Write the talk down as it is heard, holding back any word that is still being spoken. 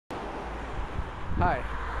Hi,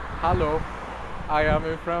 hello. I am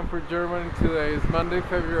in Frankfurt, Germany. Today is Monday,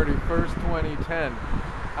 February 1st, 2010.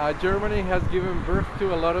 Germany has given birth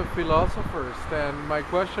to a lot of philosophers, and my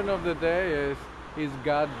question of the day is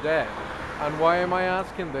God dead? And why am I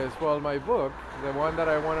asking this? Well, my book, the one that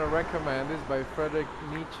I want to recommend, is by Friedrich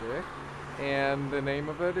Nietzsche, and the name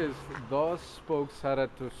of it is Thus Spoke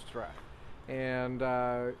Zarathustra. And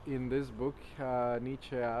in this book,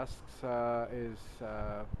 Nietzsche asks,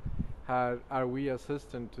 are we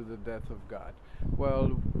assistant to the death of God?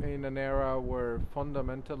 Well, in an era where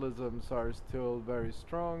fundamentalisms are still very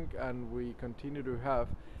strong and we continue to have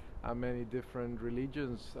many different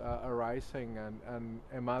religions arising and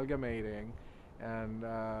amalgamating and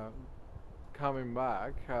coming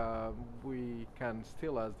back, we can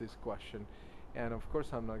still ask this question. And of course,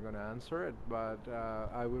 I'm not going to answer it, but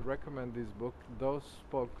I would recommend this book, Thus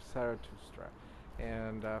Spoke Zarathustra.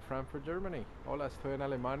 And Frankfurt, Germany. Hola, estoy en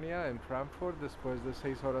Alemania, en Frankfurt, después de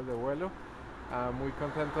 6 horas de vuelo. Muy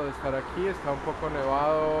contento de estar aquí, está un poco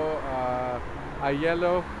nevado, hay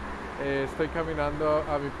hielo, estoy caminando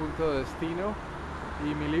a mi punto de destino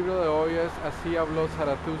y mi libro de hoy es Así habló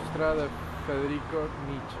Zaratustra de Friedrich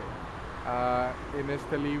Nietzsche. En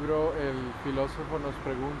este libro el filósofo nos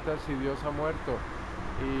pregunta si Dios ha muerto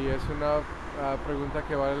y es una pregunta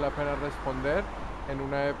que vale la pena responder en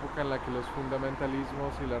una época en la que los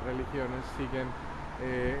fundamentalismos y las religiones siguen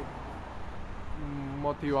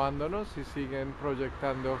motivándonos y siguen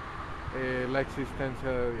proyectando la existencia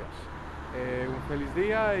de Dios. Un feliz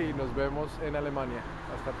día y nos vemos en Alemania.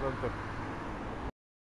 Hasta pronto.